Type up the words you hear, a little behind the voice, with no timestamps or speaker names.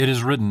It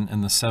is written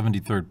in the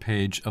 73rd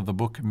page of the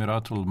book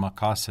Miratul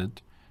Maqasid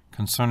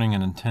concerning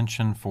an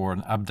intention for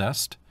an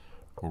abdest,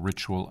 or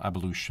ritual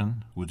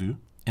ablution, wudu,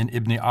 in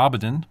Ibn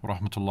Abidin,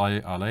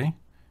 rahmatullahi alayh,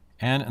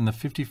 and in the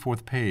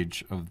 54th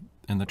page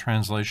in the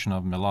translation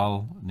of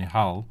Milal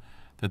Nihal,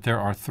 that there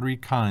are three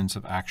kinds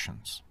of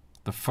actions.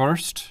 The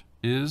first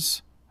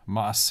is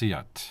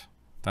ma'asiyat,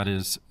 that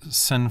is,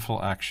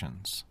 sinful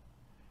actions.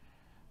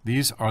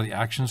 These are the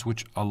actions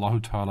which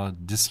Allah Ta'ala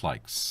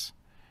dislikes.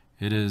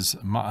 It is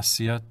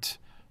ma'asiyat,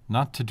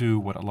 not to do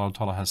what Allah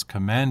Ta'ala has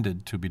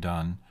commanded to be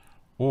done,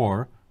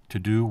 or to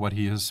do what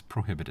He has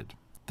prohibited.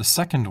 The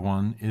second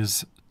one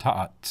is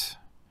ta'at,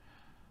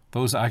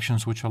 those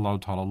actions which Allah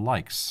Ta'ala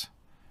likes.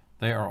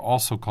 They are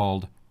also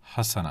called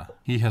hasana.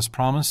 He has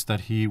promised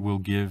that He will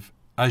give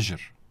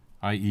ajr,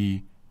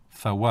 i.e.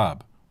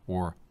 thawab,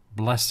 or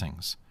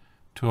blessings,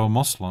 to a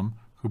Muslim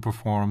who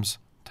performs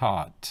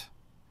ta'at.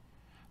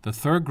 The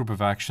third group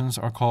of actions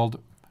are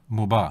called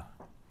mubah,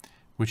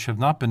 which have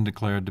not been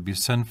declared to be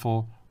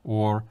sinful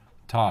or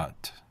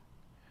ta'at.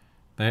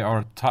 They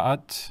are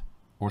ta'at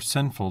or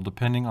sinful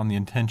depending on the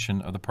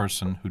intention of the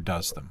person who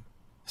does them.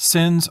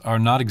 Sins are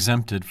not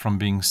exempted from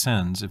being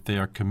sins if they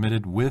are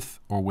committed with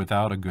or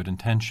without a good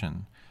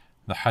intention.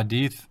 The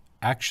hadith,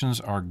 actions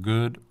are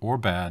good or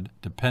bad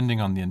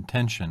depending on the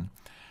intention,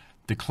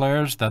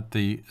 declares that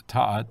the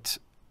ta'at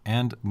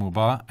and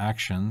mubah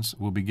actions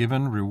will be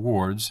given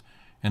rewards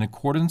in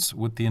accordance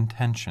with the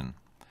intention.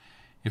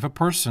 If a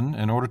person,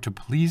 in order to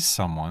please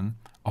someone,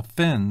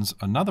 offends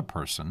another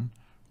person,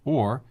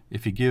 or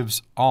if he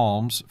gives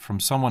alms from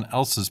someone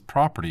else's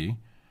property,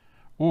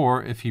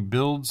 or if he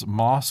builds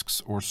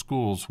mosques or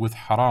schools with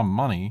haram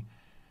money,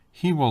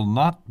 he will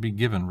not be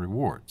given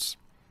rewards.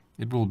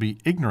 It will be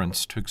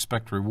ignorance to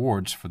expect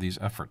rewards for these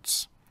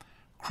efforts.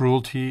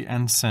 Cruelty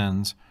and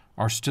sins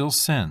are still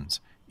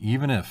sins,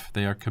 even if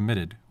they are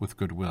committed with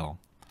goodwill.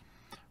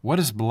 What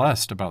is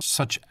blessed about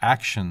such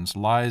actions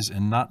lies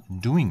in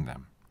not doing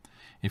them.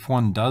 If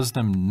one does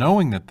them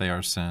knowing that they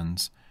are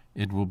sins,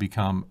 it will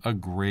become a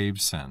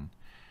grave sin.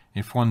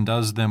 If one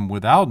does them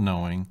without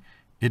knowing,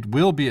 it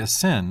will be a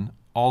sin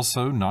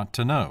also not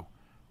to know,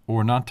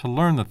 or not to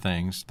learn the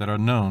things that are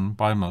known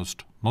by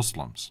most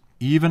Muslims.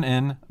 Even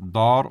in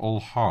Dar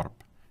ul-Harb,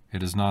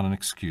 it is not an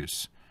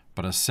excuse,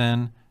 but a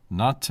sin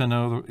not to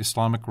know the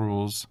Islamic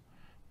rules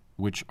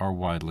which are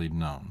widely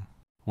known.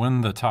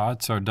 When the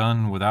ta'ats are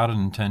done without an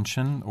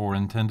intention or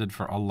intended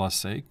for Allah's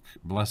sake,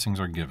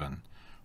 blessings are given.